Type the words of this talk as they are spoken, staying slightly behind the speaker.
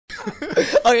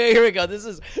Okay, here we go.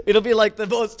 It'll be like the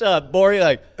most boring,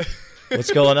 like,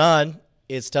 what's going on?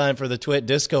 It's time for the TWiT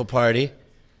disco party.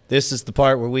 This is the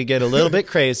part where we get a little bit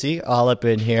crazy all up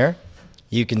in here.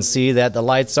 You can see that the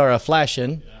lights are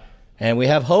flashing, and we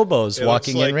have hobos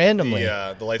walking in randomly.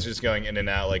 The lights are just going in and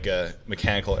out like a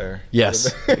mechanical air.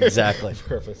 Yes, exactly.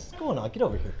 Perfect. What's going on? Get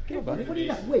over here. Get over, buddy. What do you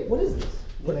got? Wait, what is this?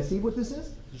 Can I see what this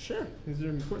is? Sure. These are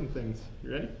important things.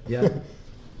 You ready? Yeah.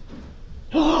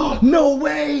 No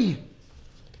way!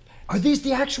 Are these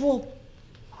the actual?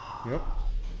 Yep.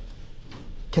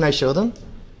 Can I show them?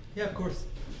 Yeah, of course.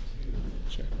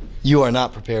 Sure. You are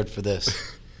not prepared for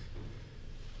this.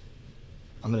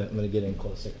 I'm gonna get in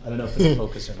closer. I don't know if it'll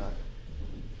focus or not.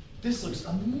 This looks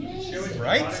amazing. Show it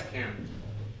Right?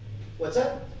 What's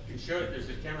that? You can show it. There's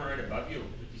a camera right above you.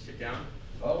 If you sit down.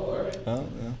 Oh, all right. Oh,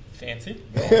 yeah. Fancy.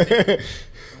 I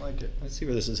like it. Let's see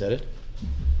where this is headed.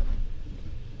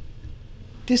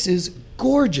 This is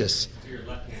gorgeous. To your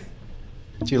left hand.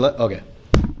 To your left? Okay.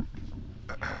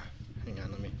 Hang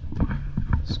on, let me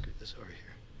scoot this over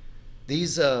here.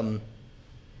 These, the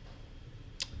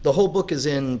whole book is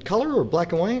in color or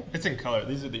black and white? It's in color.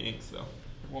 These are the inks, though.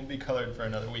 It won't be colored for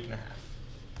another week and a half.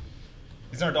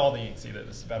 These aren't all the inks either.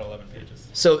 This is about 11 pages.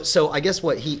 So I guess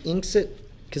what, he inks it?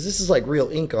 Because this is like real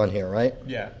ink on here, right?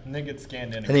 Yeah, and then it gets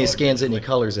scanned in. And then he scans it and he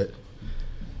colors it.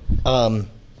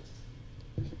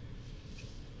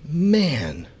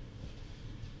 Man,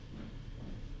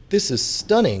 this is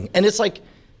stunning. And it's like,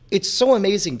 it's so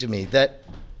amazing to me that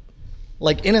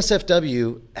like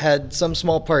NSFW had some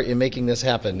small part in making this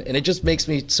happen. And it just makes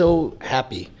me so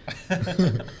happy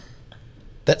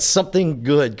that something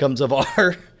good comes of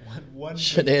our one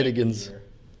shenanigans.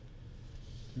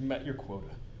 You met your quota.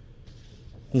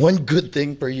 One good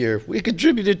thing per year. We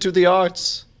contributed to the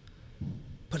arts.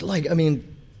 But like, I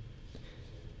mean,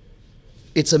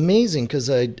 it's amazing because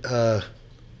I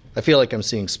feel like I'm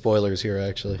seeing spoilers here,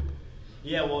 actually.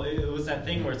 Yeah, well, it was that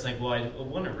thing where it's like, well, I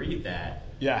want to read that,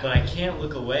 yeah, but I can't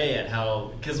look away at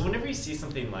how, because whenever you see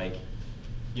something like,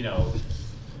 you know,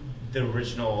 the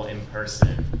original in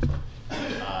person,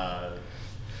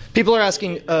 people are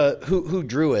asking who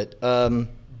drew it.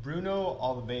 Bruno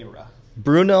Oliveira.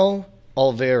 Bruno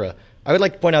Oliveira. I would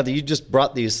like to point out that you just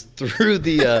brought these through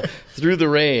the through the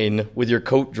rain with your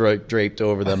coat draped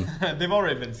over them. They've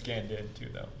already been scanned in too,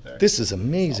 though. This is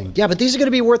amazing. Yeah, but these are going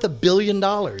to be worth $1 billion.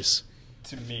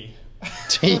 To me.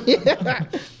 Yeah.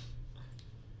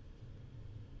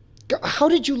 How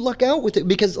did you luck out with it?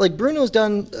 Because like Bruno's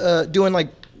done doing like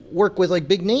work with like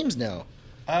big names now.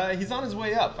 He's on his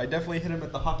way up. I definitely hit him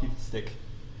at the hockey stick.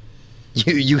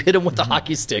 You hit him with the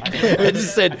hockey stick and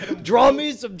just said, "Draw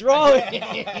me some drawings." I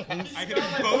hit him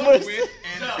both with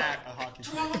and at a hockey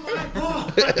stick. Draw my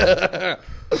book.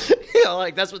 You know,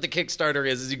 like that's what the Kickstarter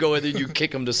is you go in and you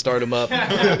kick them to start them up.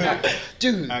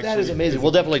 Dude, that is amazing.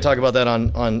 We'll definitely talk about that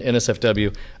on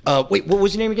NSFW. Wait, what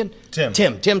was your name again? Tim.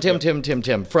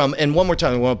 Tim. From, and one more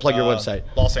time, we want to plug your website.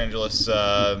 Los Angeles,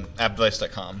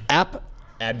 appdvice.com.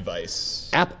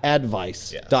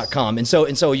 Appadvice.com. And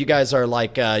so you guys are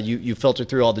like you filter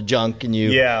through all the junk and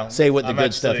you say what the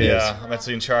good stuff is. Yeah, I'm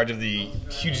actually in charge of the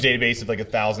huge database of like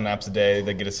 1,000 apps a day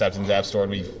that get accepted in the App Store.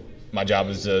 And my job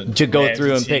is to go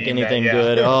through and pick anything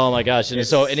good. Oh my gosh! And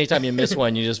so anytime you miss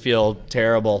one, you just feel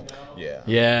terrible.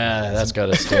 Yeah, that's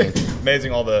gotta stink.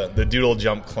 Amazing, all the doodle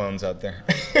jump clones out there.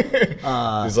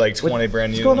 There's like 20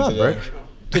 brand new. What's going on, Burke?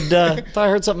 If I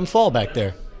heard something fall back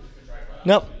there.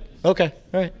 Nope. Okay.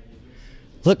 All right.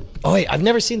 Look. Oh wait, I've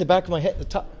never seen the back of my head. The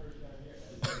top.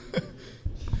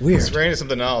 Weird. It's rain is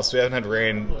something else. We haven't had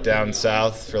rain down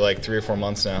south for like 3 or 4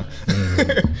 months now.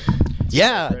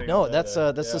 Yeah. No, that's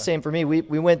the same for me.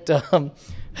 We went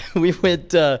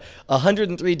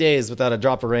 103 days without a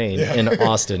drop of rain in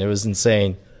Austin. It was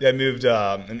insane. Yeah, I moved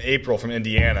in April from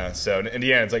Indiana. So in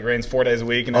Indiana, it's like rains 4 days a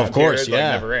week, and of course, here, it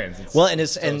never rains. It's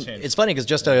it's funny because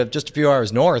just a few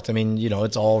hours north. I mean, you know,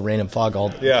 it's all rain and fog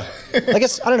all. Yeah. I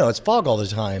guess I don't know. It's fog all the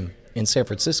time in San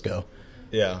Francisco.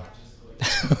 Yeah. B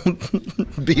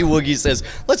Woogie says,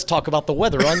 "Let's talk about the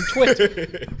weather on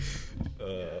TWiT."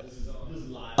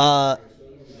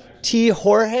 T.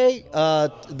 Jorge,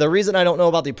 the reason I don't know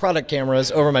about the product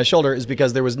cameras over my shoulder is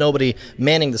because there was nobody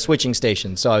manning the switching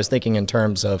station. So I was thinking in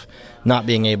terms of not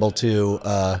being able to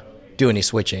do any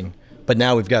switching. But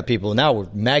now we've got people. Now we're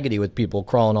maggoty with people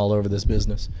crawling all over this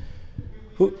business.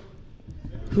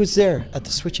 Who's there at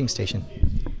the switching station?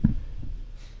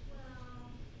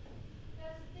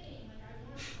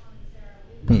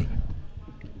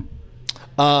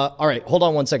 All right, hold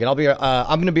on one second. I'm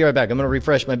going to be right back. I'm going to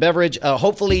refresh my beverage.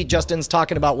 Hopefully, Justin's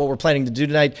talking about what we're planning to do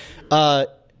tonight.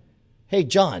 Hey,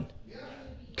 John,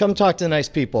 Come talk to the nice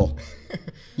people.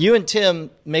 You and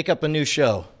Tim make up a new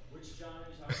show. Which John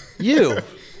are you talking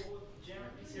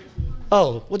You.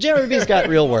 Oh, well, Jeremy B's got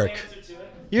real work.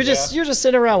 You're just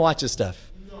sitting around watching stuff.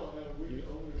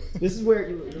 This is where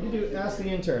you do ask the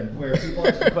intern, where people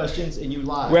ask you questions and you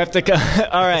lie. We have to.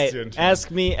 All right,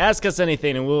 ask us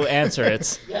anything, and we'll answer it.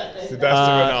 It's the best of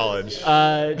our knowledge.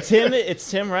 Tim, it's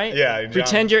Tim, right? Yeah. John,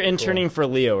 Pretend you're interning for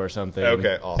Leo or something.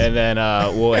 Okay, awesome. And then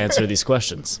we'll answer these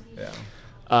questions.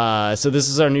 Yeah. So this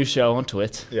is our new show on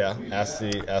TWiT. Yeah. Ask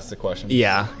the question.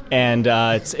 Yeah, and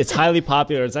it's highly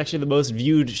popular. It's actually the most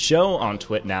viewed show on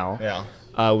TWiT now.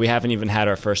 Yeah. We haven't even had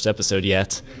our first episode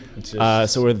yet.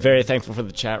 So we're very thankful for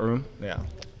the chat room. Yeah.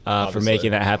 For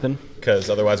making that happen. Because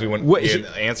otherwise we wouldn't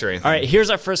answer anything. All right, here's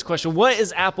our first question. What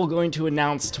is Apple going to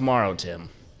announce tomorrow, Tim?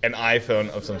 An iPhone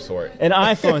of some sort. An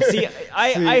iPhone. See,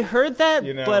 I heard that,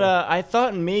 you know, but I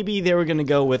thought maybe they were going to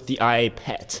go with the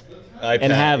iPet.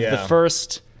 And iPad, have yeah.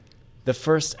 the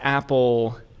first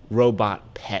Apple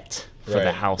robot pet for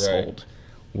the household.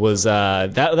 Was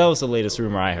that was the latest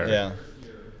rumor I heard. Yeah.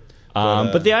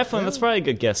 But the iPhone, that's probably a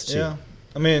good guess too. Yeah.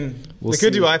 I mean, We'll they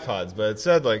could see. do iPods, but it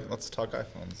said let's talk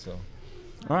iPhones. So,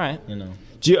 All right. you know.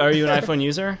 Are you an iPhone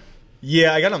user?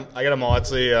 Yeah, I got them all.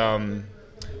 Actually,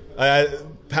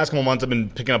 past couple months I've been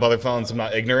picking up other phones. I'm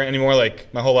not ignorant anymore.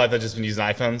 Like my whole life I've just been using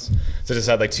iPhones. So I just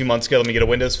had 2 months ago. Let me get a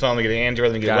Windows phone. Let me get an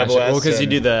Android. Let me get Gotcha. WebOS. Well, because you and-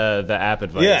 do the app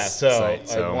advice. Yeah, so,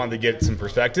 site, I wanted to get some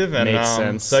perspective, and Makes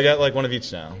sense. so I got one of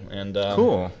each now. And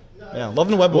Cool. Yeah,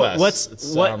 loving WebOS. What's-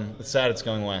 It's sad it's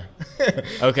going away.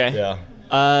 Okay. Yeah.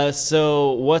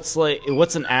 So what's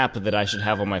an app that I should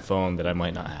have on my phone that I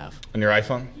might not have? On your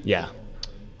iPhone? Yeah.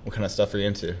 What kind of stuff are you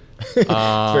into? It's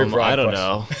a very broad I don't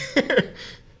question.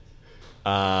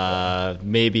 know.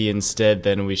 Maybe instead,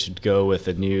 then we should go with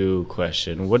a new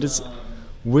question.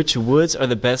 Which woods are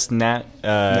the best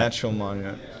Natural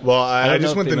monument. Well, I don't know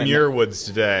just if went they the meant Muir Woods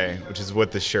today, which is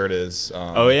what this shirt is.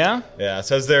 Oh yeah? Yeah, it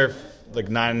says they're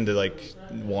 9 to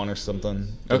 1 or something.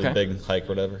 Really Okay. big hike or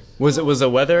whatever. Was the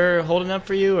weather holding up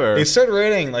for you, or It started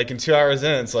raining in 2 hours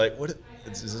in. It's like, what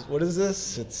is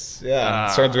this? It's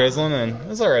it started drizzling, and it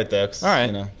was all right though. 'Cause, All right.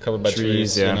 You know, covered by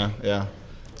trees. yeah. You know, yeah.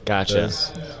 Gotcha.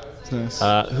 It's nice.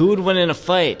 Who would win in a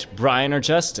fight, Brian or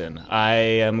Justin? I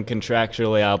am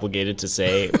contractually obligated to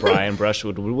say Brian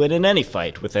Brushwood would win in any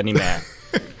fight with any man.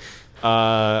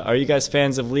 Are you guys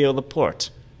fans of Leo Laporte?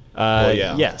 Well,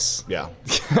 yeah. Yes. Yeah.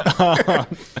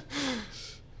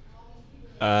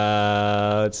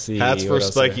 Let's see. Hats for what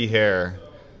else spiky hair.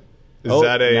 Is Oh,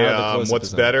 that now the a close-up what's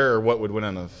is on. better or what would win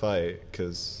in a fight?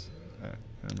 Because I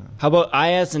don't know. How about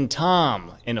Ayaz and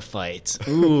Tom in a fight?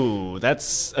 Ooh,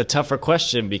 that's a tougher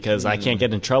question because I can't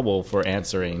get in trouble for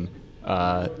answering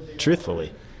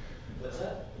truthfully.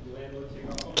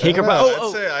 Cake or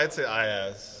pie? I'd say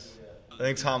IS. I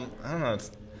think Tom. I don't know.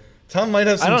 Tom might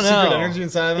have I some don't know. secret energy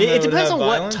inside of him. It that would depends have on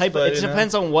what violence, type. but, It you know.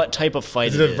 depends on what type of fight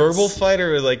Is it it a verbal fight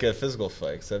or like a physical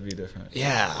fight? 'Cause that'd be different.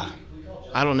 Yeah,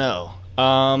 I don't know.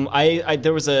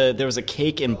 There was a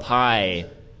cake and pie,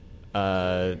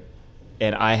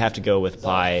 and I have to go with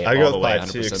pie. I all go the with way, pie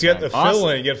too. 100% Because you get the Awesome.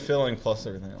 filling. You get filling plus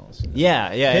everything else. You know?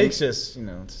 Yeah. Cake's just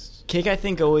it's Cake, I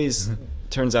think, always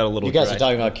turns out a little. You guys dry. are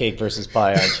talking about cake versus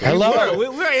pie, aren't you? Hello,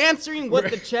 We're answering what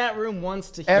the chat room wants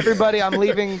to hear. everybody. I'm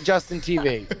leaving Justin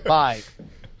TV. Bye.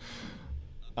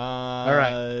 All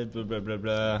right. Blah, blah, blah,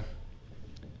 blah.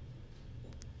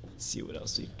 Let's see what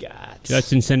else we got.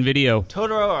 Justin, send video.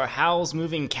 Totoro or Howl's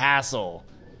Moving Castle?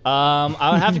 I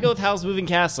would have to go with Howl's Moving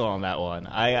Castle on that one.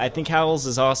 I think Howl's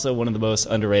is also one of the most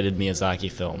underrated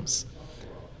Miyazaki films.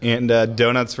 And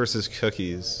donuts versus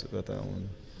cookies. About that one.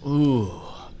 Ooh.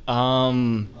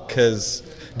 Because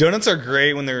donuts are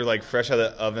great when they're like fresh out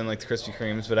of the oven, like the Krispy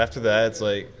Kremes. But after that, it's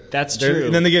like That's they're- true.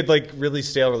 And then they get like really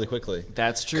stale really quickly.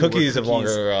 That's true. Cookies Where have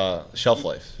longer shelf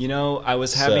life. You know, I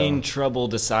was having trouble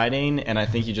deciding, and I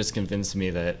think you just convinced me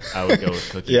that I would go with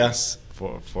cookies Yeah.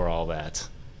 for all that.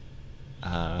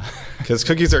 Because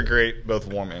cookies are great, both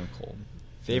warm and cold.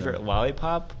 Favorite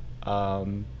lollipop?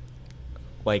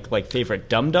 Like favorite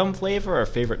Dum Dum flavor or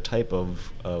favorite type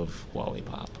of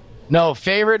lollipop? No,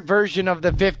 favorite version of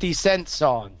the 50 Cent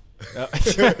song. Oh,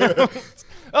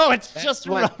 it's That's just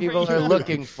what people are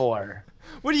looking for.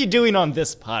 What are you doing on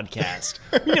this podcast?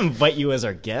 We didn't invite you as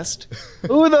our guest.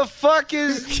 Who the fuck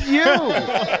is you?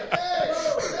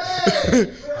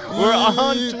 We're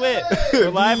on TWiT. We're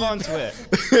live on TWiT.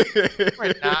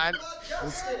 We're not.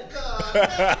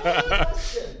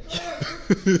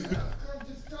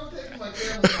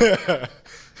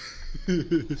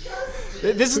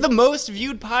 This is the most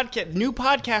viewed new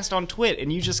podcast on TWiT,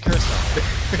 and you just cursed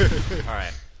on it. All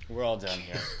right, we're all done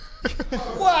here.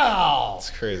 Wow! It's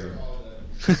crazy.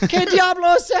 Que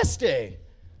diablo es este?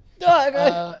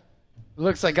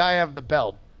 Looks like I have the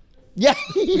belt. Yeah,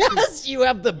 yes, you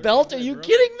have the belt. Are you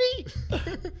kidding me?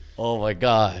 Oh my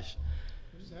gosh.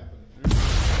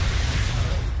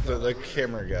 The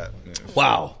camera got moved.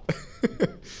 Wow. What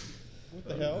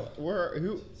the hell?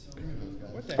 Who?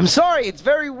 What the I'm sorry, it's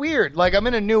very weird. Like I'm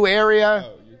in a new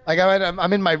area. Like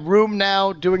I'm in my room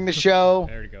now doing the show.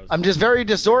 There it goes. I'm just very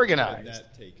disorganized.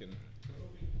 That taken.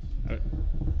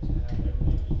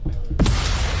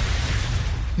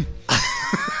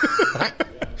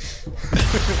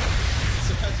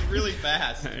 So that's really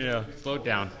fast. Yeah, slow it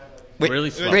down. Wait, Really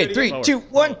slow. wait, 3, 2,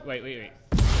 1. Wait.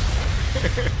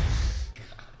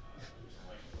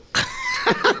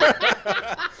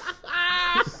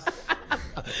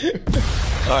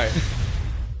 All right.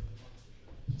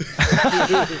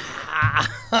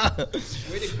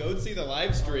 Way to go see the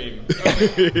live stream.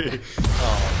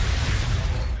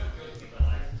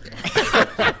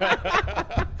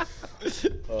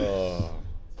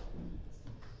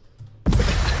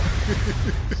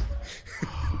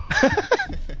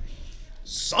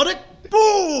 Sonic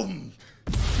boom.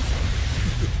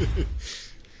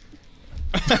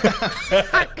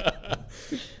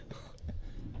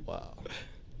 Wow.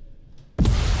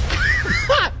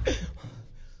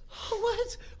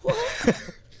 What?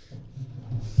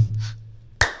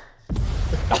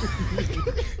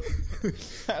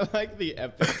 I like the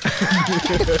epic.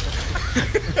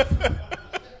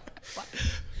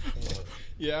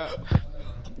 Yeah.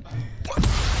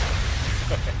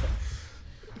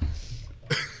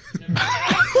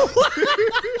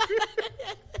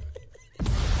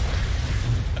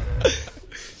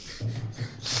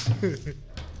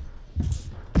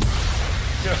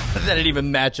 That didn't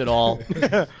even match at all.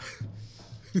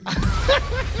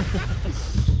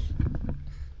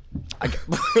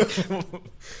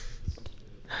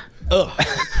 Ugh.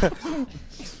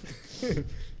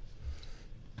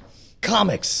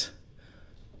 Comics.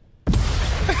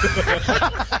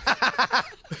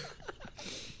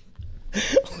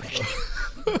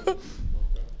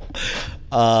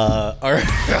 All right.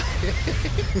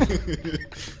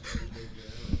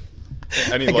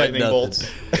 Any got lightning nothing. bolts?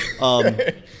 Oh,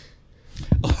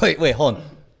 wait, hold on.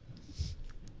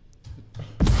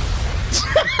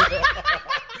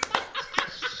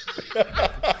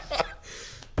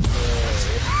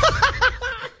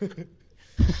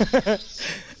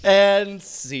 And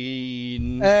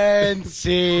scene. And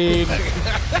scene.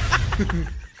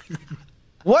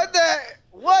 What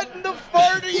in the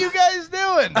fart are you guys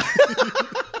doing?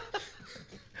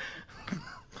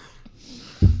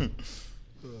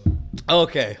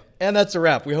 Okay, and that's a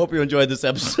wrap. We hope you enjoyed this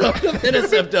episode of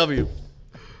NSFW.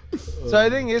 So I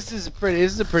think this is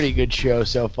a pretty good show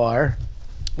so far.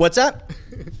 What's that?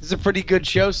 This is a pretty good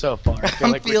show so far. I feel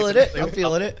I'm like we're feeling gonna it. do I'm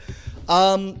feeling it.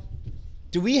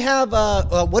 Do we have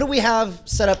what do we have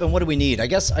set up and what do we need? I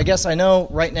guess I know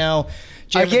right now.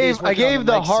 I Jeremy is gave working on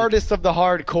the mic hardest of the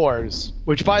hardcores,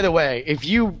 which, by the way, if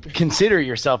you consider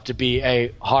yourself to be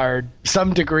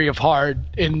some degree of hard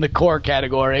in the core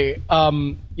category,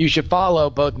 you should follow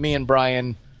both me and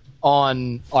Brian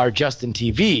on our Justin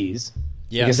TVs,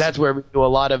 Yes. because that's where we do a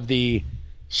lot of the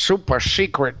super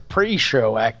secret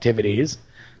pre-show activities.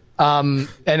 And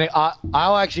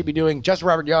I'll actually be doing just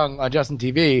Robert Young on Justin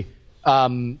TV. I'll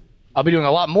be doing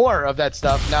a lot more of that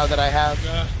stuff now that I have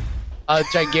a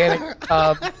gigantic.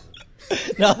 now that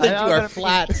now you I'm are gonna be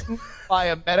flat. eaten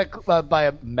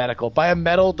by a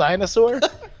metal dinosaur.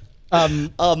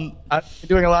 I'm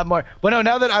doing a lot more. But no,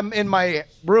 now that I'm in my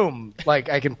room, like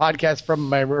I can podcast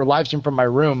or live stream from my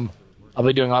room, I'll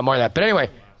be doing a lot more of that. But anyway,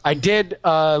 I did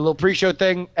a little pre-show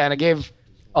thing, and I gave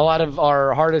a lot of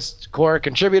our hardest core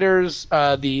contributors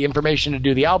the information to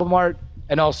do the album art,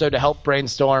 and also to help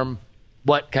brainstorm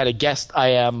what kind of guest I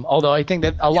am. Although I think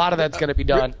that a lot of that's going to be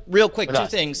done. Real quick, with two us.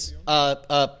 things.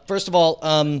 First of all,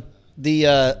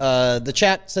 the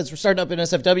chat, since we're starting up in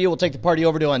NSFW, we'll take the party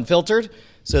over to Unfiltered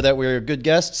so that we're good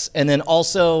guests. And then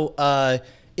also,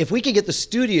 if we could get the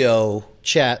studio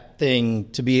chat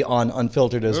thing to be on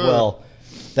Unfiltered as well,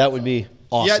 that would be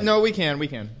awesome. Yeah, no, we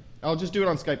can. I'll just do it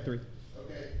on Skype 3.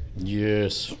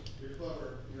 Yes.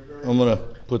 I'm going to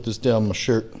put this down my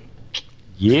shirt.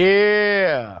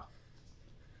 Yeah.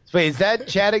 Wait, is that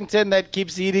Chaddington that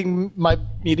keeps eating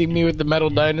me with the metal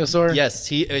dinosaur? Yes,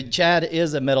 Chad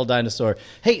is a metal dinosaur.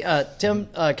 Hey, Tim,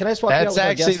 can I swap you out That's with our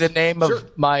actually guest? the name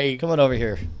of my. Come on over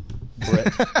here,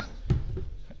 Britt.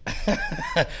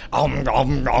 Nom,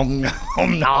 nom, nom,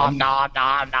 nom, nom,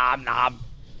 nom, nom, nom.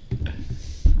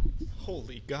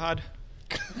 Holy God.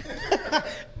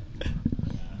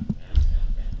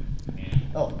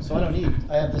 Oh, so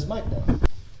I have this mic now.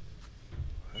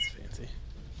 That's fancy.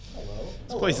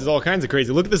 This place is all kinds of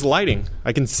crazy. Look at this lighting.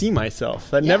 I can see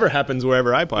myself. That never happens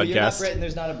wherever I Well, you're not podcast. bright, and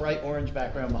there's not a bright orange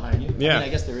background behind you. Yeah. I mean, I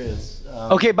guess there is.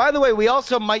 Okay, by the way, we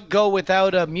also might go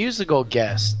without a musical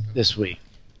guest this week.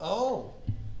 Oh.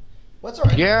 What's all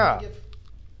right? Yeah.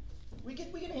 We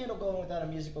can handle going without a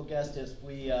musical guest if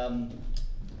we,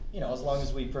 as long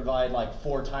as we provide like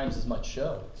 4 times as much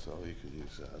show. So you could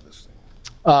use this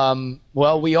thing.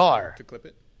 Well, we are. To clip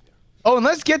it? Oh,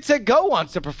 unless Get Set Go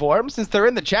wants to perform, since they're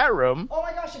in the chat room. Oh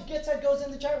my gosh, if Get Set goes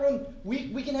in the chat room,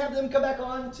 we can have them come back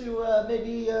on to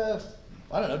maybe, I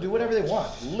don't know, do whatever they want.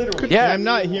 Literally. Yeah. I'm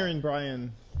not hearing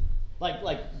Brian. Like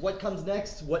what comes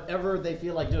next, whatever they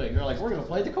feel like doing. They're like, we're going to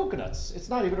play the Coconuts. It's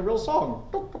not even a real song.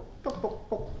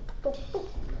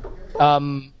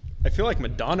 I feel like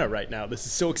Madonna right now. This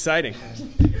is so exciting.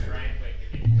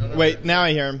 Wait, now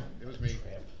I hear him. It was me.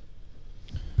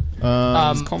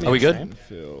 Are we good?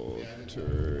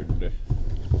 Filtered.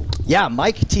 Yeah,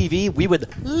 Mike TV, we would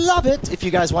love it if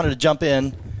you guys wanted to jump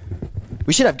in.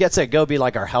 We should have Get Set Go be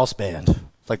like our house band,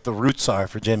 like the Roots are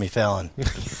for Jimmy Fallon.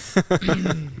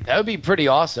 That would be pretty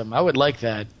awesome. I would like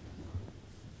that.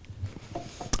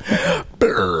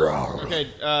 Okay,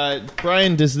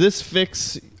 Brian, does this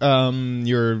fix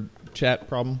your chat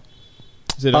problem?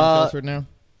 Is it unfiltered now?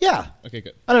 Yeah. Okay,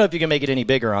 good. I don't know if you can make it any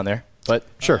bigger on there, but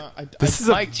sure. This is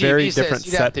a Mike TV very says different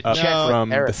you'd have to setup check from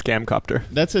the Eric. Scamcopter.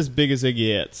 That's as big as it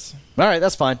gets. All right,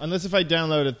 that's fine. Unless if I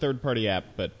download a third-party app,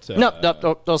 but... No,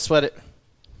 don't sweat it.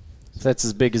 That's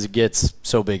as big as it gets,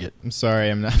 so bigot. I'm sorry,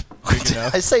 I'm not big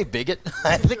enough. I say bigot?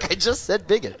 I think I just said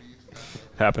bigot.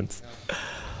 Happens.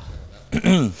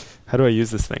 How do I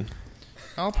use this thing?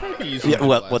 I'll probably be using Yeah,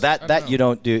 well, that you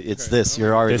don't do. It's this.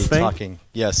 You're already This thing? talking.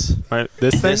 Yes.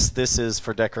 This thing? This is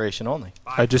for decoration only.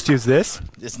 I just use this?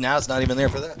 It's not even there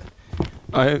for that.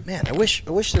 Man, I wish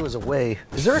there was a way.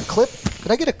 Is there a clip?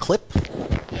 Can I get a clip?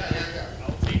 Yeah.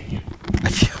 I'll take you. I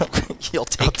feel you'll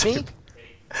take me.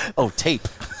 Oh, tape.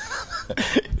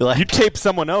 You tape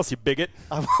someone else, you bigot.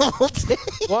 I will tape.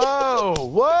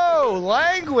 Whoa,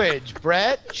 language,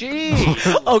 Brett.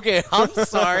 Jeez. Okay, I'm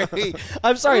sorry.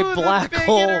 I'm sorry, Who black the bigot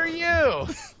hole. are you?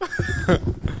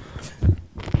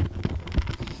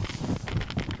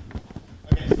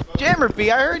 Jammer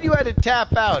B, I heard you had to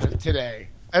tap out today.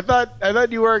 I thought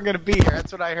you weren't going to be here.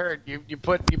 That's what I heard. You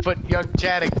put young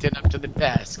Chaddington up to the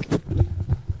task.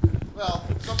 Well,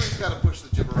 somebody's got to push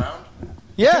the jib around.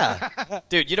 Yeah,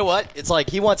 dude. You know what? It's like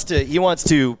he wants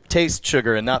to taste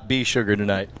sugar and not be sugar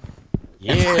tonight.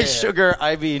 Yeah. And by sugar,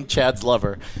 I mean Chad's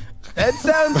lover. That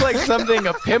sounds like something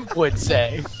a pimp would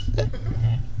say.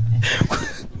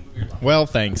 Well,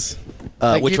 thanks.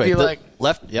 Like Which you'd way? be The like-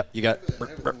 left? Yep, you got.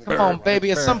 Come on,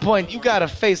 baby. At some point, you gotta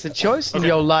face a choice in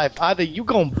your life. Either you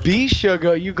gonna be sugar,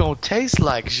 or you gonna taste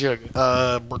like sugar.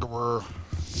 Oh,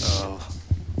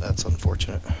 that's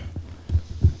unfortunate.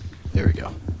 There we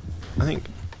go. I think.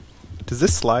 Does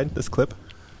this slide, this clip?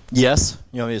 Yes.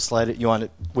 You want me to slide it? You want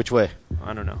it? Which way?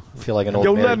 I don't know. I feel like an old.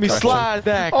 Yo, married let me couple. slide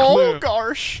that Oh, clip.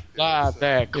 gosh. Slide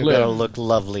that You're gonna clip. look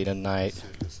lovely tonight.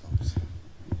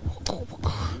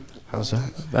 How's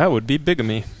that? That would be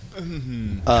bigamy. I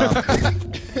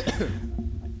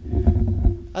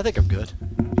think I'm good.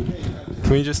 Can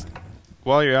we just,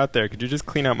 while you're out there, could you just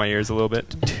clean out my ears a little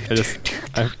bit?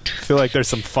 I feel like there's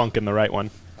some funk in the right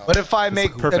one. What if I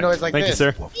make a Perfect. noise like Thank this?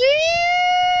 you, sir.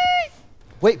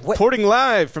 Wait, what? Reporting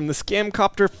live from the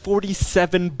Scamcopter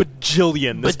 47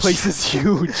 bajillion. This place is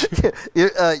huge.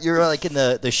 You're like in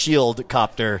the shield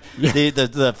copter,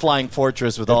 the flying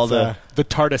fortress with all the. The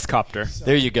TARDIS copter.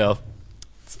 There you go.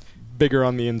 Bigger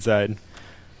on the inside.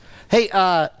 Hey,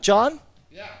 John.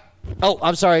 Yeah. Oh,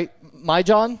 I'm sorry, my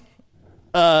John.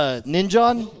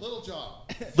 Ninjon. Little John.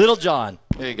 Little John.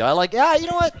 There you go. I like. Yeah, you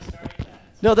know what?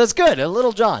 No, that's good. A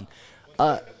Little John.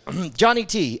 Johnny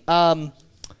T.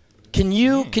 Can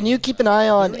you keep an eye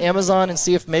on Amazon and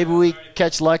see if maybe we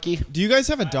catch lucky? Do you guys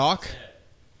have a doc?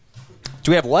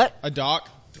 Do we have what? A doc?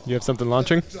 You have something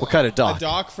launching? What kind of A doc?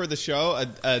 doc for the show?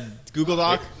 A Google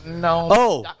Doc? No.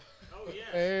 Oh.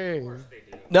 Hey.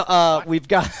 No, we've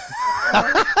got.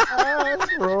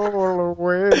 Roll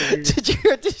away. Did you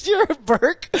hear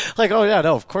Burke? Like, oh yeah,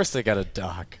 no, of course they got a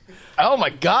doc. Oh my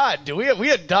God! We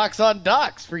had docs on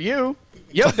docs for you.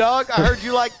 Yo, dog, I heard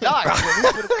you like docs.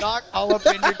 Well, we put a doc all up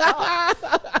in your doc,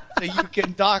 so you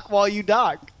can doc while you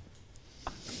doc.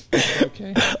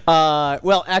 Okay.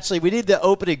 Well, actually, we need the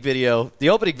opening video. The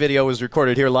opening video was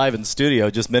recorded here live in the studio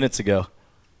just minutes ago.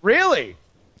 Really?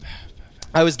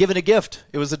 I was given a gift.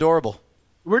 It was adorable.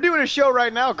 We're doing a show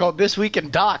right now called This Week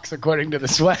in Docs, according to the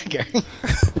Swagger.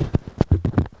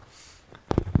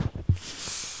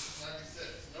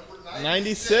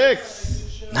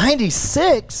 96.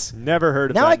 96? Never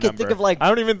heard of Now that I can number. think of like I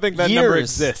don't even think that years. number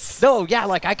exists. No, yeah,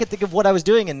 like I could think of what I was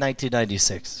doing in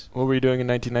 1996. What were you doing in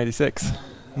 1996?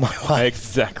 My wife.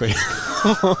 Exactly.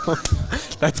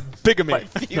 That's bigamy. My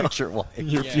future wife.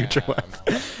 Your future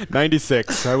wife.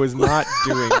 96. I was not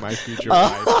doing my future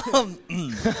wife.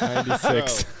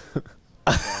 96.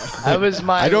 That was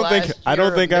my. I don't last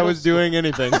think year I of was middle doing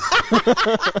anything.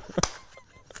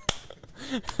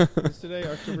 What's today,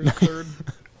 October 3rd?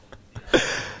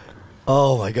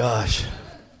 Oh my gosh.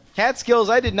 Catskills,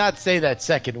 I did not say that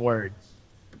second word.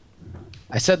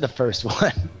 I said the first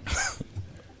one.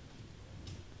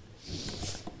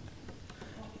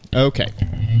 Okay.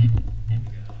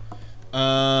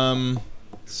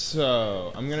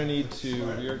 So I'm gonna need to.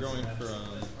 We are going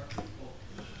from.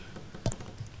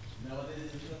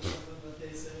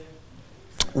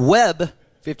 Web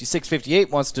 5658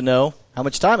 wants to know how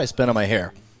much time I spent on my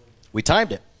hair. We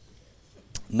timed it.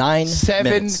 9 7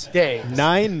 minutes. days.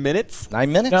 9 minutes?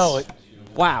 9 minutes? No,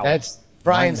 Wow. that's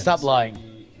Brian. 9 Stop minutes. lying.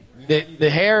 The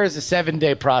hair is a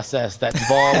 7-day process that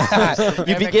involves.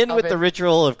 You begin with the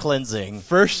ritual of cleansing.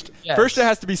 First Yes. it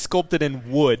has to be sculpted in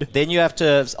wood. Then you have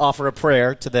to offer a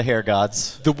prayer to the hair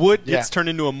gods. The wood Yeah. gets turned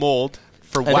into a mold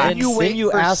for And wax. then You wait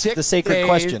you for ask 6 the sacred days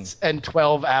question. and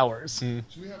 12 hours, and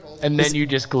then you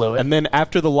just glue it. And then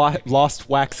after the lost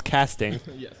wax casting,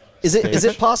 Is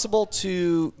it possible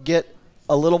to get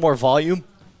a little more volume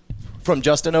from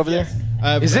Justin over there?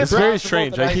 Is it it's very possible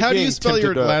strange. that I keep How do you being spell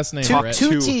your tempted to last name, Two, Brett? two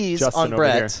To T's Justin on over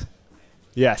Brett here.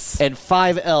 Yes. and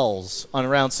 5 L's on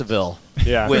Around Seville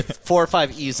Yeah. with 4 or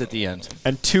 5 E's at the end.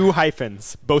 And 2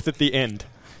 hyphens, both at the end.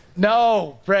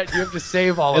 No, Brett, you have to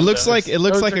save all. It of looks those. like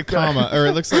Those a are good. comma, or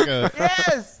it looks like a.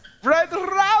 Yes, Brett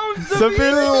rounds the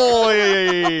Seville!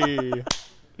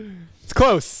 It's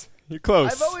close. You're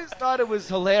close. I've always thought it was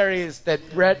hilarious that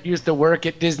Brett used to work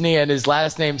at Disney and his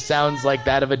last name sounds like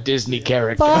that of a Disney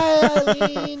character. Bye,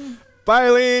 Eileen. Bye,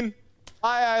 Eileen.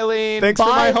 Hi, Eileen. Thanks for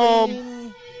my Bye, home.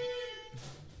 Eileen.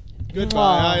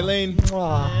 Goodbye, Eileen.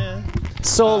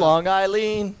 So long,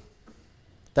 Eileen.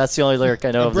 That's the only lyric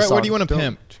I know of the Brett, song. what do you want to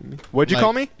pimp? What'd you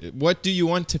call me? What do you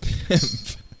want to pimp?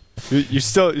 You're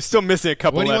still missing a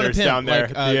couple What do you want to letters pimp? down there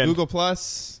Like at the end. Google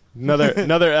Plus?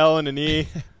 Another L and an E,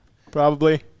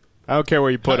 probably. I don't care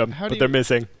where you put them, how do but you- they're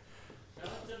missing.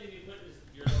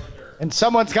 And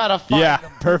someone's got to find Yeah,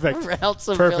 them. perfect. Around Perfect.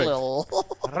 Seville.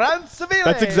 Ransomware.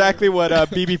 That's exactly what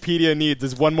BBpedia needs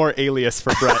is one more alias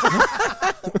for Brett.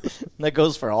 That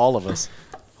goes for all of us.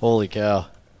 Holy cow.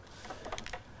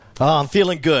 Oh, I'm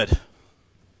feeling good.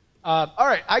 All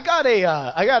right, I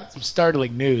got some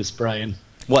startling news, Brian.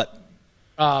 What?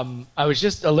 I was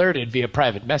just alerted via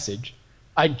private message.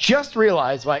 I just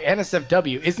realized why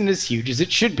NSFW isn't as huge as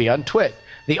it should be on TWiT.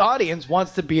 The audience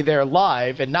wants to be there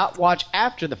live and not watch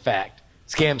after the fact.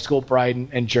 Scam School, Bride,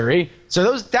 and Jury. So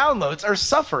those downloads are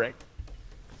suffering.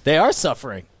 They are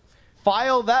suffering.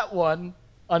 File that one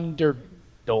under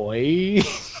Doi. You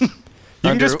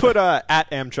can just put at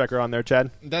Amtrekker on there,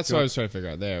 Chad. That's what I was trying to figure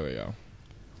out. There we go.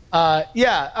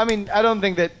 Yeah, I mean, I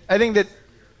think that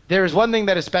there is one thing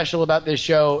that is special about this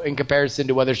show in comparison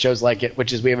to other shows like it,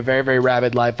 which is we have a very, very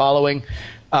rabid live following.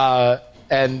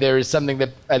 And there is something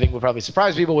that I think will probably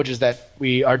surprise people, which is that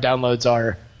our downloads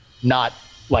are not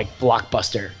like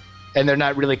Blockbuster, and they're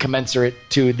not really commensurate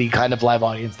to the kind of live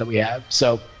audience that we have.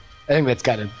 So I think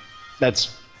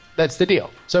that's the deal.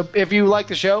 So if you like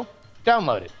the show,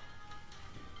 download it.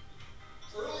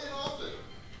 Early and often.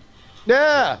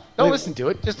 Yeah, don't Wait, listen to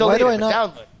it. Just why delete do it. I but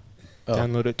not- download it.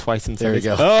 Download it twice in There you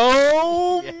seconds.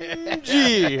 go.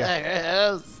 OMG.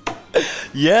 Yes.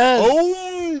 Yes.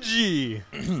 OMG.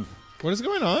 What is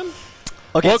going on?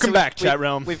 Okay, Welcome so back, we- chat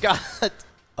realm. We've got.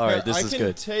 All right, this I is can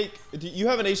good. You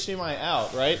have an HDMI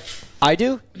out, right? I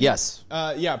do? Yes.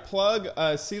 Yeah. Plug.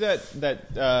 See that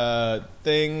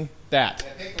thing. That.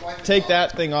 Take the white Take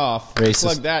that thing off. Racist.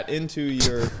 Plug that into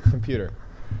your computer.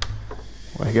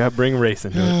 Well, I gotta bring race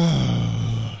into it.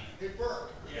 Hey,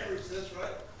 Burke, you can reach this,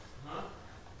 right? Huh?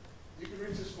 You can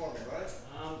reach this for me, right?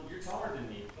 You're taller than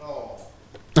me. Oh.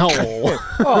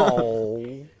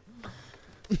 Oh.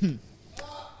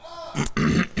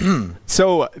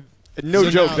 So, no So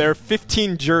joke, now- there are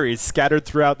 15 juries scattered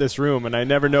throughout this room, and I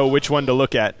never know which one to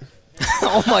look at.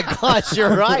 Oh my gosh,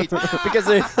 you're right. Because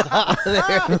that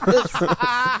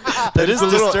is It's a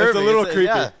little disturbing. creepy.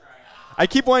 Yeah. I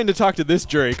keep wanting to talk to this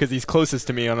jury because he's closest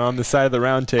to me and on the side of the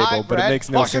round table, Hi, but it Brett. makes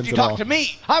no Why should sense you at talk all. to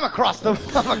me? I'm across the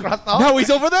hall. No,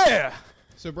 he's over there.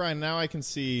 So Brian, now I can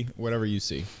see whatever you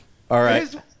see. All right.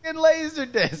 His fucking laser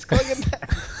disc. Look at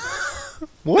that.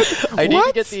 What? I need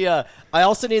to get the. I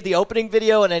also need the opening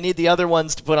video, and I need the other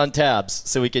ones to put on tabs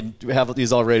so we can have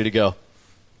these all ready to go.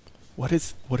 What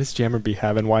is Jammer Bee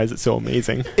having? Why is it so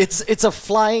amazing? It's a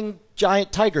flying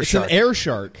giant tiger It's shark. an air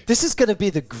shark. This is going to be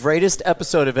the greatest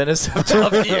episode of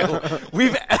NSFW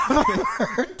we've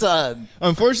ever done.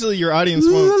 Unfortunately, your audience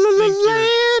won't think you're...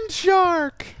 Land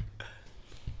shark.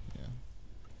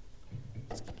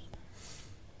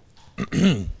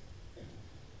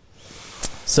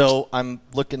 So I'm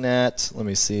looking at. Let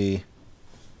me see.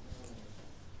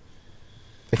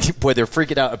 Boy, they're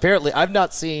freaking out. Apparently, I've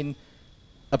not seen.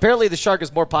 Apparently, the shark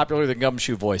is more popular than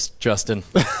Gumshoe Voice, Justin.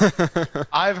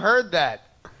 I've heard that.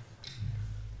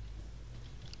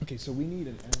 Okay, so we need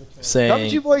an avatar. Saying,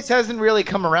 Gumshoe Voice hasn't really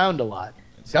come around a lot.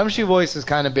 Gumshoe Voice has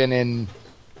kind of been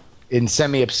in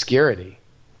semi-obscurity.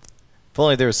 if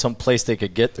only there was some place they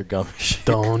could get their Gumshoe.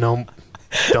 Dang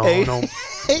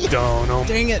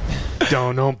it.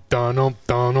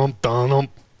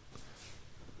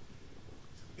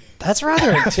 That's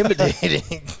rather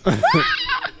intimidating.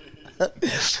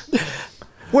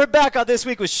 We're back on This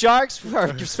Week with Sharks.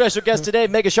 Our special guest today,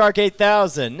 Mega Shark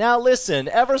 8000. Now listen,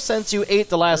 ever since you ate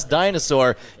the last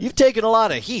dinosaur, you've taken a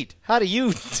lot of heat. How do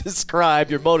you describe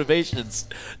your motivations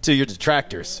to your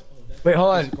detractors? Wait,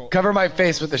 hold on. Cover my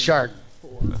face with the shark.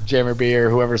 Jammer Bee or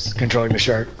whoever's controlling the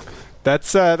shark.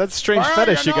 That's a strange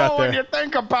fetish you got When there. you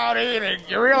think about eating,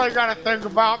 you really got to think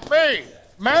about me.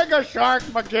 Mega Shark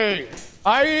McGee.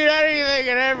 I eat anything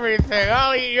and everything.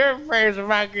 I'll eat your face if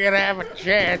I can have a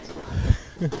chance.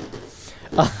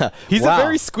 He's Wow. a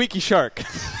very squeaky shark.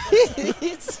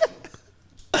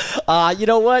 You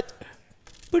know what?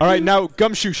 All right, now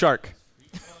Gumshoe Shark.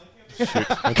 Shoot,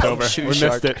 it's over. Gumshoe We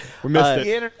shark. missed it. We missed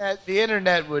it. The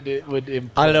internet would I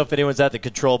don't know if anyone's at the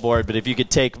control board, but if you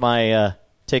could take my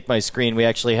screen, we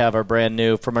actually have our brand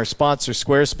new, from our sponsor,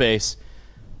 Squarespace,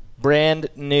 brand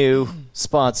new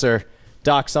sponsor,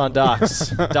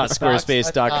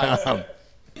 docsondocs.squarespace.com.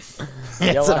 It's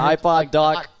an iPod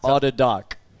dock on a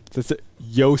dock. Is it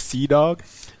Yo Sea Dog?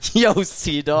 Yo,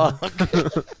 Sea Dog.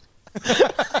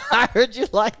 I heard you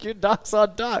like your docs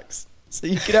on docs, so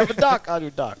you can have a dock on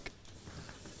your dock.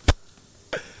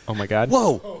 Oh my god.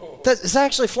 Whoa, is that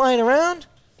actually flying around?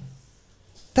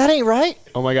 That ain't right.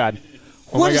 Oh my god.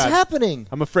 Oh What my is god. happening?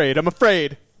 I'm afraid.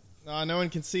 No one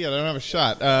can see it. I don't have a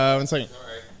shot. 1 second.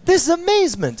 This is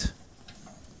amazement.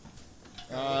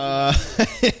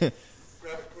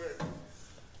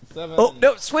 Oh,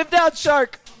 no, swim down,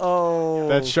 shark. Oh.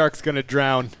 That shark's gonna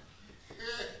drown.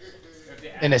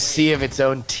 in a sea of its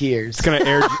own tears. It's gonna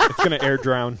air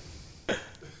drown.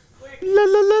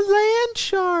 Land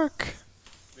shark.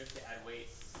 We have to add weight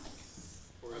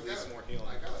or release more helium.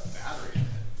 I got a battery.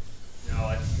 No,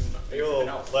 it's Maybe we'll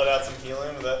let out some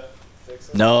helium. Would that fix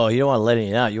it? No, you don't want to let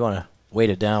it out. You want to weight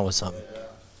it down with something.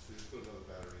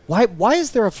 Why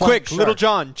is there a flying Quick, shark? Little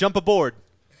John, jump aboard.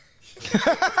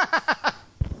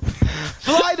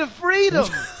 Fly to freedom.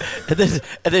 and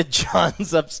then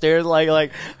John's upstairs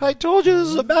like I told you this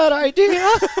is a bad idea.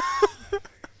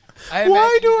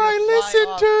 Why do I listen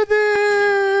to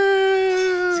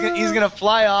this? He's gonna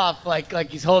fly off like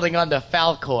he's holding on to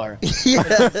Falcor.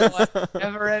 Yes.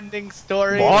 Never-ending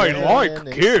story. I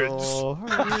like kids.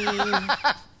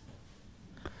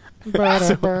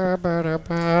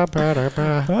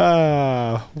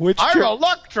 I'm a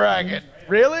luck dragon.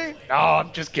 Really? No,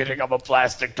 I'm just kidding. I'm a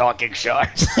plastic talking shark.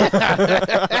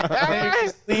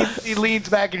 he leans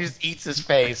back and just eats his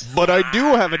face. But I do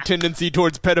have a tendency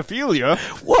towards pedophilia.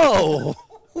 Whoa.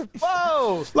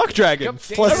 Whoa! Luck dragons.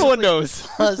 Plus- Everyone knows.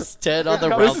 Plus 10 on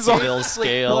the This is all- Rounceville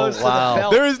scale. close to the Wow.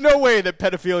 belt. There is no way that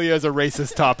pedophilia is a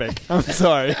racist topic. I'm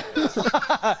sorry.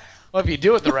 Well, if you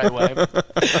do it the right way.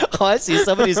 Oh, I see.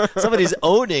 Somebody's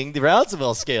owning the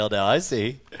Rounceville scale now. I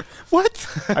see. What?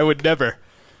 I would never.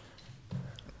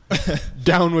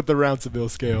 Down with the Rounceville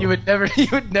scale. You would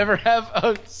never have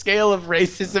a scale of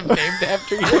racism named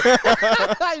after you.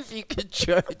 If you could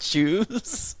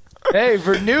choose. Hey,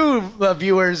 for new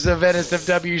viewers of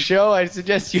NSFW show, I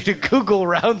suggest you to Google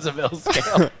Rounceville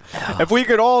scale. If we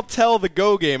could all tell the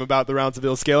Go game about the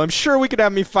Rounceville scale, I'm sure we could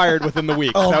have me fired within the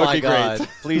week. Oh that would my be God! great.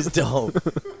 Please don't.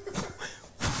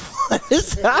 What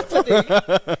is happening?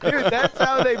 Dude, that's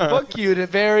how they book you to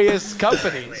various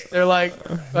companies. They're like,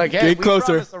 hey, Get we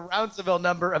closer. promise a Rounceville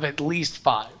number of at least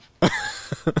 5.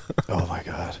 Oh my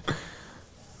God!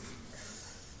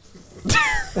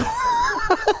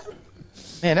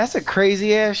 Man, that's a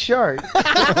crazy ass shark.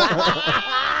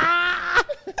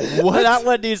 What? That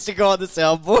one needs to go on the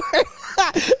soundboard.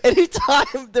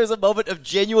 Anytime there's a moment of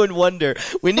genuine wonder,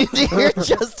 we need to hear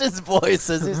Justin's voice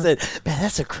as he said, "Man,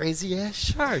 that's a crazy ass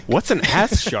shark." What's an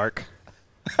ass shark?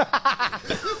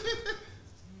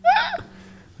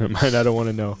 Never mind, I don't want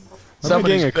to know. I'm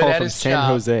Somebody's getting a good call at from his San job.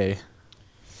 Jose.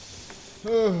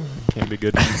 Can't be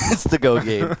good. It's the go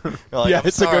game. Like, Yeah, I'm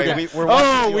it's a sorry, go game. we're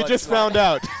watching We you just on- found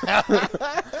out.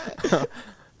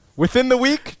 Within the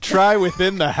week, try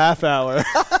within the half hour.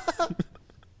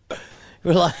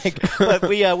 We're like, but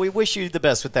we wish you the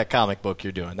best with that comic book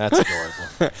you're doing. That's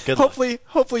adorable. Good luck.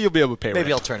 Hopefully you'll be able to pay Maybe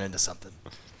rent. I'll turn into something.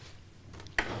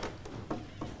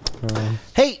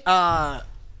 Hey,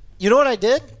 you know what I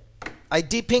did? I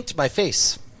de-pinked my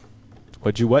face.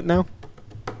 What'd you what now?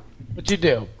 What'd you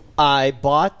do? I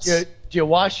bought. Did you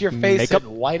wash your face Makeup? in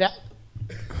whiteout?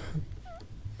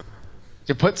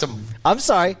 You put some. I'm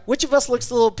sorry. Which of us looks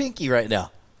a little pinky right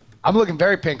now? I'm looking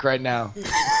very pink right now.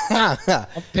 I'm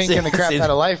pinking the crap out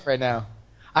of life right now.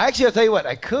 I'll tell you what.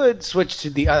 I could switch to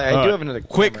the other. I do have another.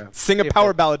 Quick, camera. sing a See if power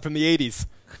that- ballad from the 80s.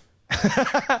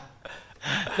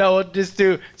 No, we'll just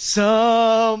do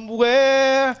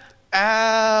somewhere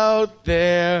out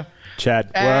there. Chad,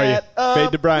 where are you? at a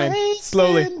Fade to Brian. place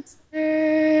Slowly.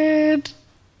 in-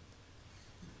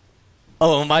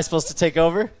 Oh, am I supposed to take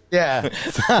over? Yeah.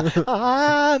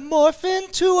 I morph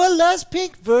into a less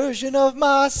pink version of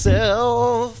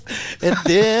myself, and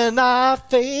then I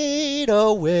fade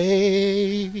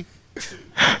away.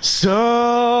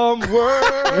 Somewhere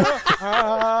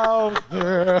out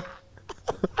there,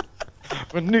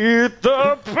 beneath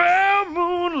the pale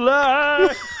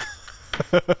moonlight.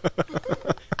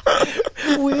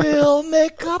 We'll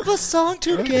make up a song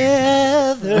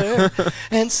together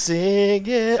and sing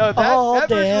it all That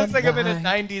version damn looks like I'm in a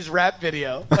night. 90s rap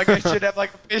video. Like I should have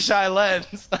like a fisheye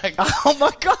lens. Like, Oh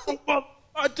my god,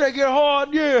 I take it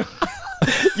hard, yeah.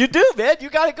 you do, man. You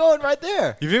got it going right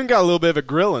there. You've even got a little bit of a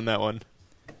grill in that one.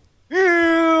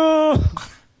 Yeah.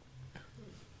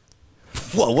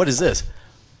 Whoa, what is this?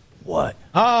 What?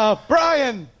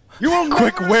 Brian, you will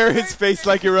Quick, never wear his face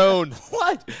like your own.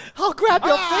 What? I'll grab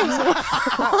your face.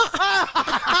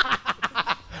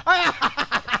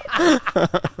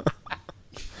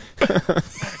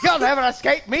 You'll never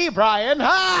escape me, Brian.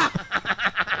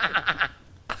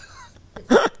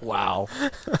 Wow.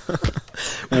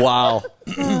 Wow.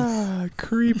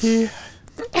 Creepy.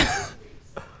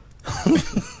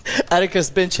 Atticus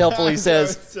Bench helpfully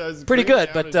says, I was pretty good,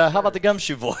 bringing but down how about the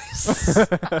gumshoe voice?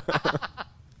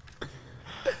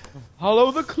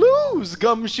 Follow the clues,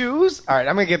 gumshoes. All right,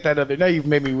 I'm going to get that other. Now you've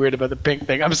made me weird about the pink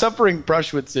thing. I'm suffering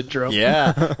Brushwood syndrome.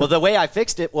 Yeah. Well, the way I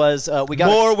fixed it was we got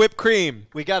More whipped cream.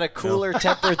 we got a cooler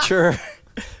temperature.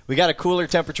 We got a cooler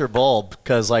temperature bulb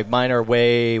because like mine are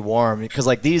way warm. Because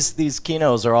like these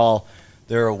Kinos are all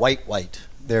they're white.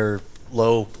 They're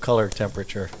low color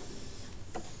temperature.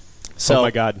 So Oh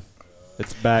my god.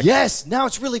 It's back. yes, now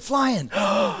it's really flying.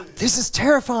 This is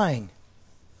terrifying.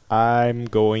 I'm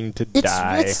going to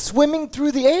die. It's swimming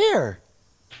through the air.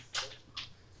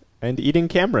 And eating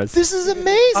cameras. This is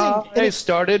amazing. I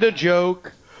started a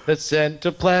joke that sent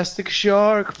a plastic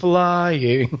shark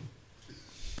flying.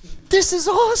 This is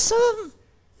awesome.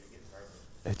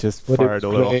 It just fired a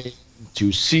little.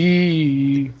 To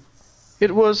see,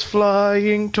 it was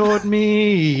flying toward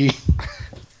me.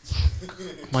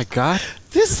 My god.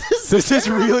 This is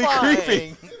really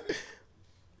terrifying.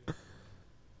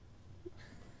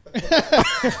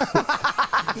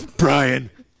 Brian,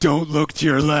 don't look to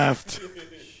your left.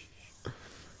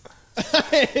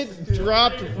 It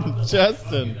dropped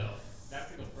Justin.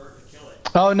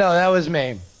 Oh no, that was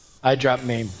me. I dropped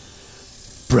me.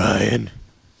 Brian,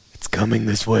 it's coming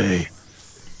this way.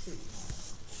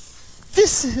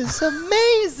 This is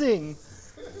amazing.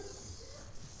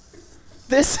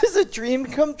 This is a dream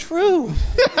come true.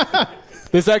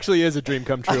 This actually is a dream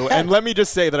come true. And let me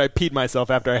just say that I peed myself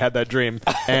after I had that dream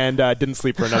and didn't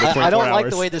sleep for another 24 I don't hours. like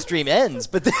the way this dream ends,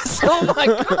 but this, oh my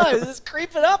god, this is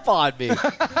creeping up on me.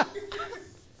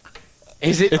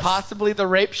 Is it possibly the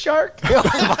rape shark?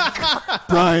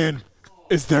 Brian,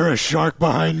 is there a shark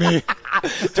behind me?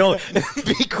 Don't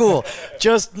be cool.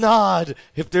 Just nod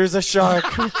if there's a shark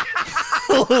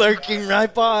lurking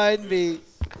right behind me.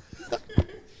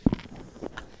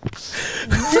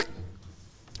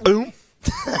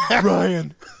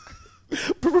 Brian.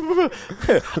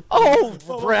 Oh,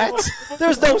 Brett,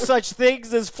 there's no such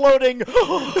things as floating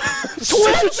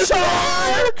twin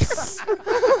sharks.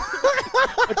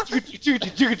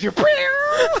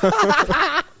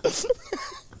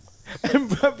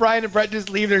 And Brian and Brett just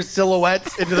leave their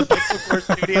silhouettes into the Pixel Core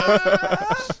studio.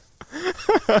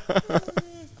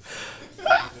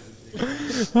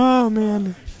 Oh,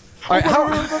 man. All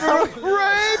right,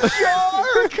 Rape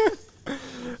shark!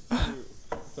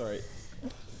 Sorry.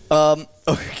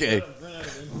 Okay. I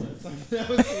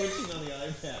was switching on the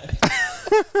iPad.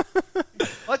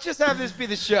 Let's just have this be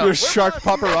the show. There's shark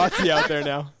paparazzi out there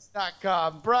now.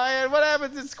 Squarespace.com. Brian, what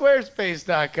happens at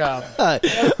Squarespace.com?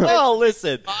 Oh,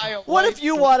 listen. Buy a What white if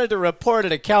you wanted to report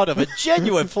an account of a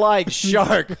genuine flying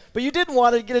shark, but you didn't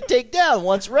want to get it taken down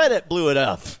once Reddit blew it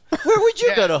up? Where would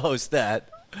you go to host that?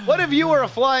 What if you were a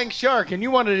flying shark and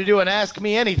you wanted to do an Ask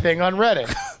Me Anything on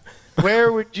Reddit?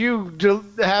 Where would you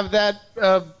have that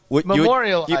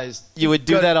memorialized? You would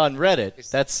do that on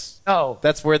Reddit.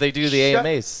 That's where they do the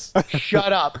AMAs.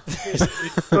 Shut up.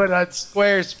 Do it on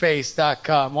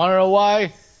Squarespace.com. Want to know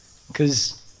why?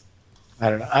 Because, I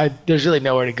don't know. There's really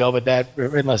nowhere to go but that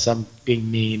unless I'm being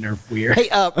mean or weird. Hey,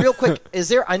 real quick,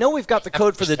 I know we've got the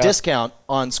code for the discount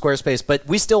on Squarespace, but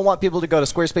we still want people to go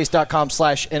to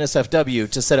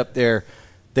squarespace.com/NSFW to set up their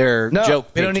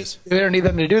joke pages. We don't need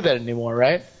them to do that anymore,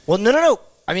 right? Well, no.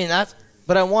 I mean, that's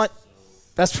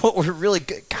what we're really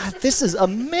good. God, this is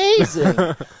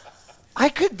amazing. I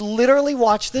could literally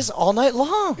watch this all night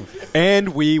long. And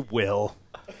we will.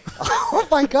 Oh,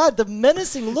 my God, the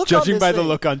menacing look on this Judging by the thing.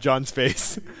 look on John's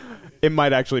face, it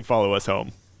might actually follow us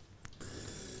home.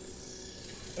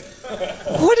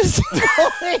 What is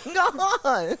going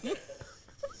on?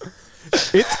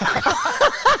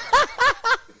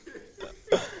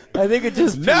 I think it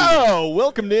just... No!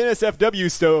 Welcome to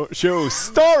NSFW show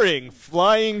starring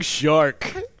Flying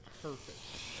Shark.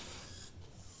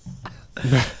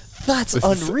 That's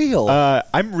unreal.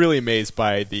 I'm really amazed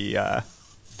by the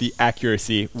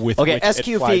accuracy with which it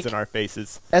flies in our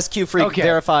faces. SQ Freak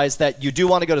verifies that you do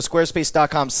want to go to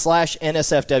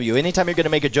squarespace.com/NSFW. Anytime you're going to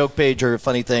make a joke page or a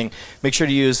funny thing, make sure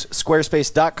to use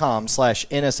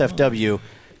squarespace.com/NSFW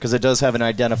because it does have an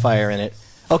identifier in it.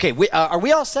 Okay, are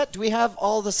we all set? Do we have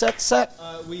all the sets set?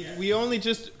 We only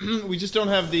just we just don't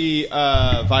have the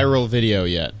viral video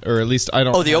yet, or at least I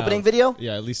don't. Oh, the opening video?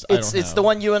 Yeah, at least it's the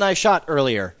one you and I shot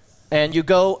earlier, and you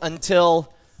go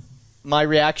until my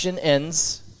reaction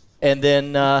ends, and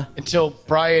then until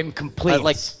Brian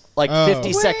completes. Like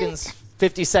 50 seconds.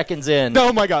 50 seconds in.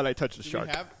 Oh my God! I touched the shark.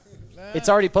 It's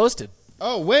already posted.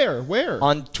 Oh, where?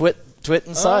 On TWiT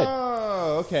inside.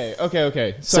 Oh,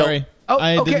 okay. Sorry.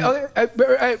 I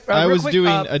was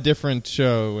doing a different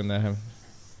show when that happened.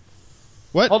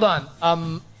 What? Hold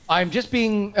on. I'm just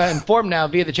being informed now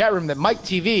via the chat room that Mike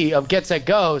TV of Get Set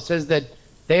Go says that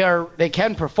they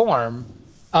can perform,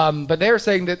 but they're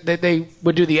saying that they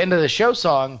would do the end of the show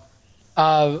song.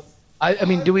 I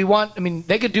mean,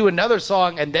 they could do another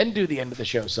song and then do the end of the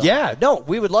show song. Yeah, no,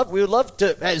 we would love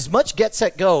to as much Get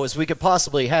Set Go as we could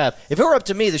possibly have. If it were up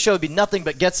to me, the show would be nothing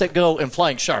but Get Set Go and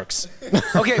flying sharks.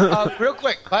 Okay, real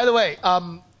quick. By the way,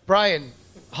 Brian,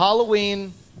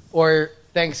 Halloween or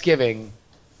Thanksgiving,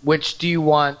 which do you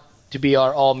want to be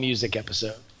our all music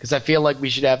episode? Because I feel like we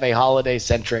should have a holiday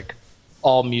centric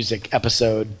all music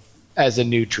episode as a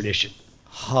new tradition.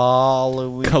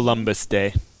 Halloween, Columbus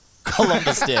Day.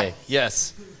 Columbus Day,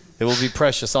 yes. It will be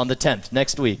precious on the 10th,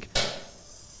 next week.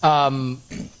 But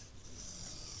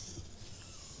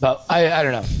I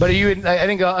don't know. But I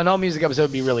think an all music episode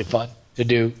would be really fun to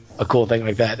do a cool thing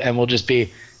like that. And we'll just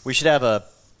be... We should have an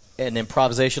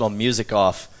improvisational music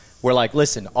off where, like,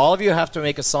 listen, all of you have to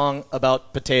make a song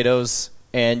about potatoes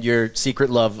and your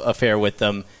secret love affair with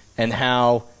them and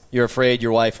how you're afraid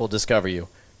your wife will discover you.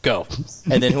 Go.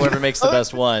 And then whoever makes the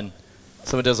best one,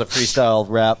 someone does a freestyle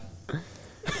rap.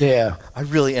 Yeah. I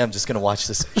really am just going to watch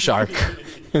this shark.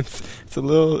 It's a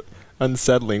little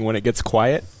unsettling when it gets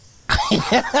quiet.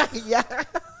 Yeah.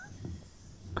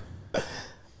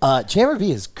 JRB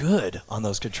is good on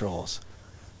those controls.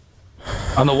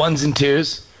 On the ones and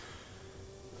twos.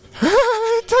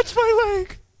 Touch my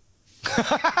leg.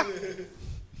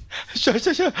 Shark.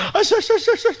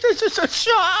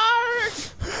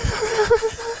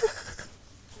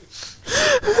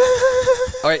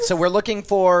 All right, so we're looking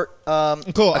for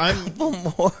cool. A couple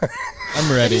more.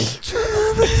 I'm ready.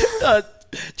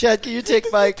 Chad, can you take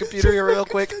my computer here real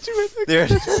quick? There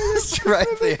it is,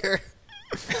 right there.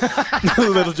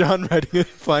 Little John riding a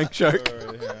flying shark.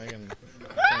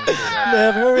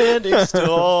 Never ending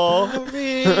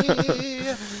story.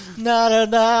 Na na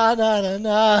na na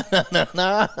na na na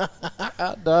na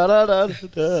da da da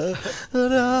da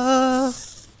da.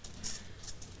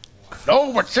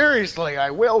 No, but seriously, I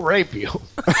will rape you.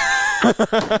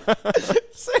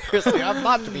 Seriously, I'm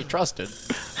not to be trusted.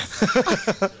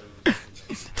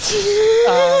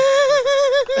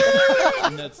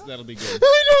 That'll be good.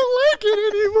 I don't like it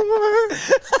anymore.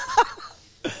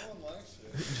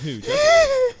 Dude,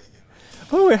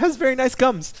 Oh, it has very nice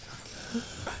gums.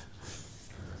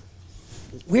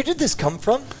 Where did this come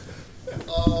from?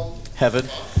 Heaven.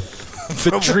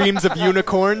 The dreams of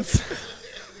unicorns.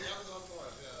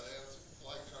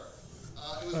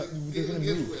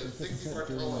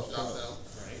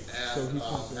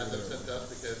 and had them sent up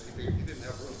because he figured he didn't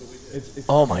have room, but we did.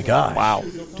 Oh my god! Wow.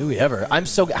 Do we ever? I'm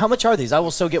so. How much are these? I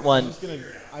will so get one.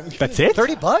 That's it?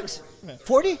 $30?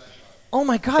 40? Oh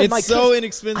my god! It's my so kids,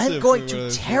 inexpensive I'm going for to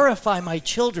those. terrify my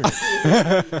children.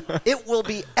 It will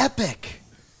be epic.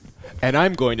 And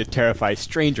I'm going to terrify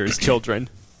strangers' children.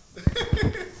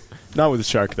 Not with a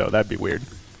shark, though. That'd be weird.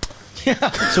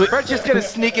 So we're just gonna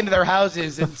sneak into their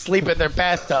houses and sleep in their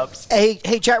bathtubs. Hey,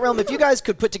 chat realm! If you guys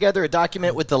could put together a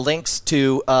document with the links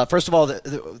to, first of all,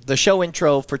 the show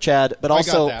intro for Chad, but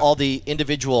also that. all the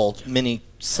individual mini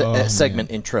segment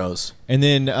intros, And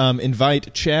then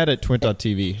invite Chad at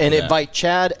twit.tv. and invite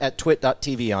Chad at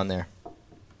twit.tv on there.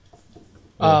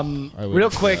 I would, Real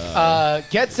quick,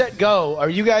 Get Set Go. Are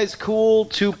you guys cool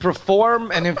to perform?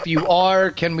 And if you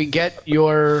are, can we get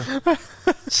your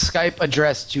Skype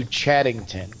address to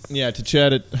Chaddington? Yeah, to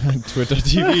Chad at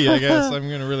twit.tv, I guess. I'm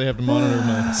going to really have to monitor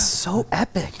my... So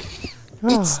epic.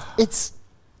 It's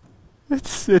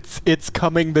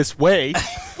coming this way.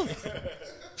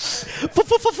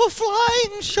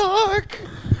 Flying shark.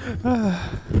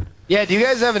 Yeah, do you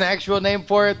guys have an actual name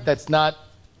for it that's not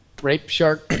Rape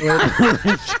Shark?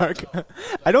 Rape shark.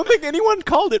 I don't think anyone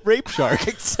called it Rape Shark.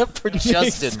 Except for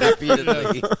Justin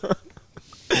repeatedly.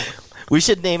 We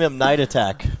should name him Night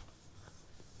Attack.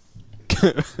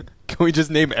 Can we just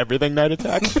name everything Night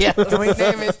Attack? Yeah. Can we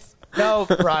name it? No,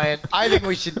 Brian. I think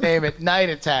we should name it Night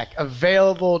Attack.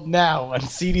 Available now on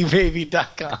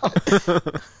cdbaby.com.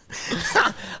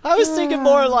 I was thinking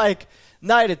more like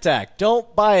Night Attack.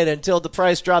 Don't buy it until the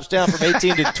price drops down from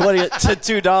 $18 to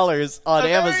 $2 on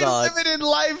Amazon. Very limited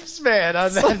lifespan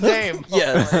on that name.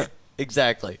 Yes,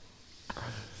 exactly.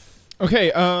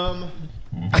 Okay, so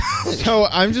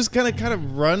I'm just going to kind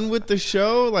of run with the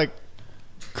show, like,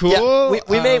 cool. Yeah,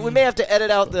 we may have to edit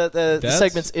out the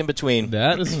segments in between.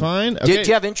 That is fine. Do Okay.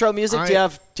 you have intro music? Do you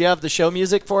have the show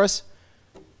music for us?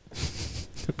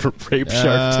 Rape Shark 2, the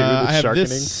I have sharkening.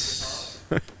 this.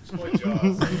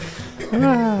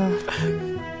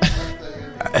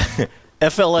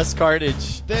 FLS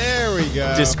Carnage There we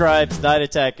go. describes Night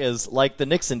Attack as like the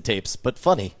Nixon tapes, but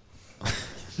funny.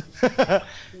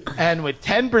 And with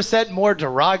 10% more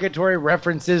derogatory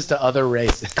references to other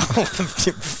races.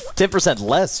 10%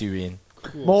 less, you mean?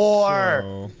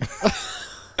 More.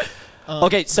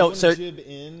 Okay, so Jib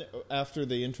in after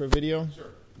the intro video?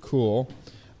 Sure. Cool.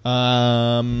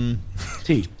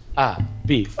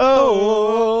 T-I-B.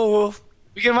 Oh.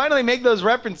 We can finally make those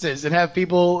references and have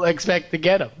people expect to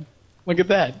get them. Look at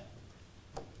that.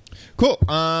 Cool.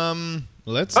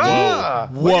 Let's do it.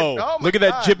 Whoa. Look at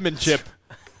that jibmanship.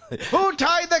 Who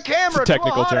tied the camera It's a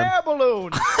technical to a hot term. air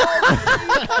balloon?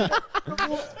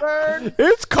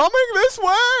 It's coming this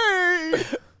way.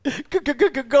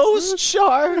 Ghost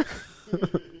Shark.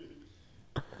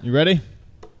 You ready?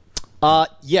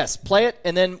 Yes, play it,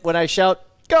 and then when I shout,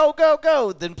 go, go,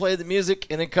 go, then play the music,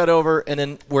 and then cut over, and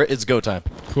then it's go time.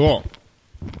 Cool.